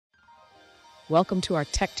Welcome to our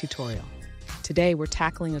tech tutorial. Today we're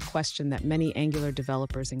tackling a question that many Angular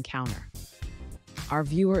developers encounter. Our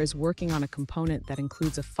viewer is working on a component that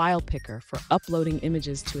includes a file picker for uploading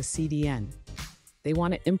images to a CDN. They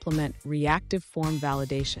want to implement reactive form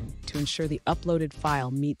validation to ensure the uploaded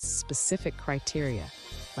file meets specific criteria,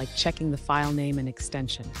 like checking the file name and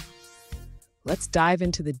extension. Let's dive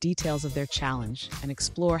into the details of their challenge and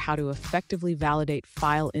explore how to effectively validate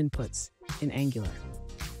file inputs in Angular.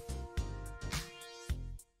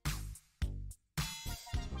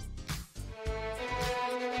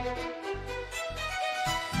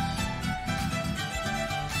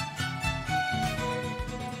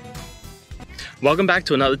 Welcome back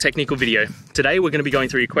to another technical video. Today we're going to be going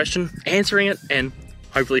through your question, answering it, and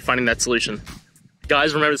hopefully finding that solution.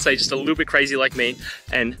 Guys, remember to stay just a little bit crazy like me,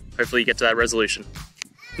 and hopefully you get to that resolution.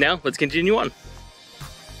 Now, let's continue on.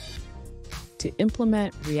 To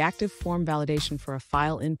implement reactive form validation for a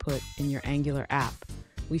file input in your Angular app,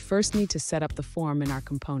 we first need to set up the form in our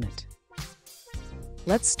component.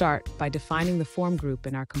 Let's start by defining the form group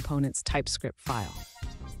in our component's TypeScript file.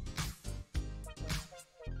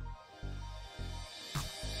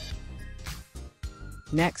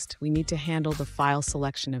 Next, we need to handle the file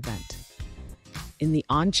selection event. In the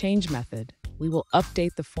onChange method, we will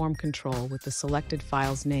update the form control with the selected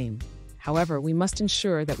file's name. However, we must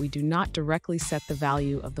ensure that we do not directly set the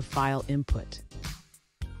value of the file input.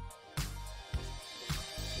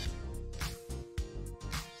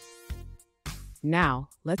 Now,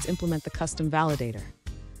 let's implement the custom validator.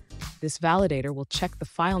 This validator will check the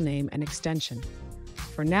file name and extension.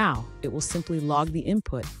 For now, it will simply log the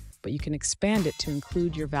input, but you can expand it to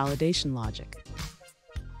include your validation logic.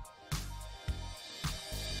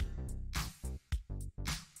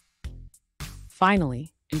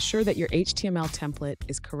 Finally, ensure that your HTML template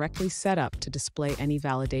is correctly set up to display any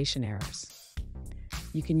validation errors.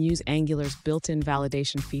 You can use Angular's built-in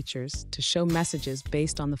validation features to show messages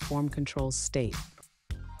based on the form control's state.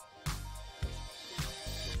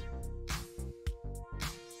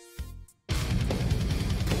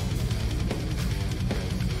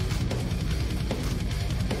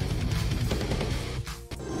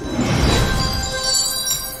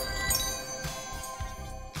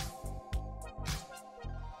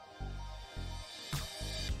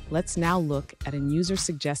 Let's now look at a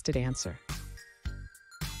user-suggested answer.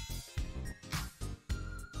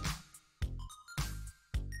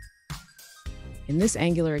 In this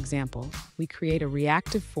Angular example, we create a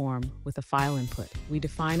reactive form with a file input. We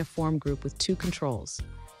define a form group with two controls,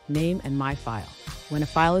 name and myFile. When a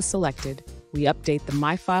file is selected, we update the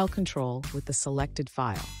myFile control with the selected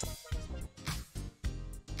file.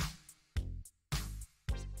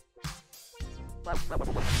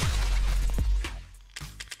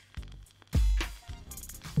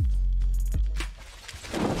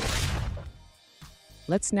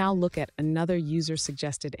 Let's now look at another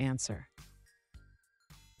user-suggested answer.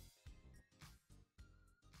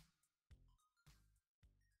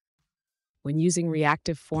 When using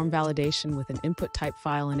reactive form validation with an input type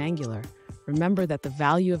file in Angular, remember that the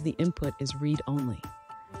value of the input is read-only.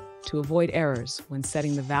 To avoid errors when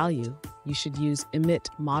setting the value, you should use emit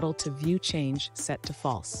model to view change set to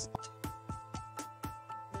false.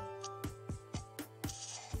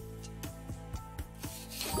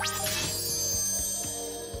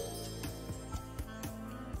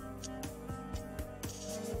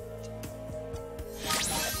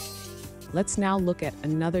 Let's now look at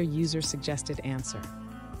another user-suggested answer.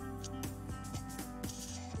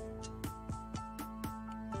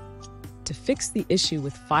 To fix the issue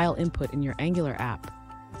with file input in your Angular app,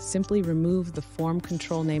 simply remove the form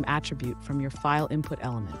control name attribute from your file input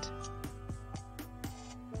element.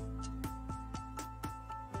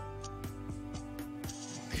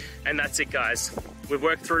 And that's it, guys. We've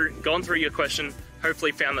gone through your question,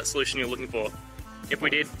 hopefully found that solution you're looking for. If we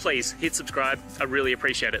did, please hit subscribe. I really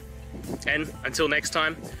appreciate it. And until next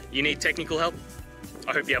time, you need technical help?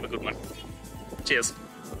 I hope you have a good one. Cheers.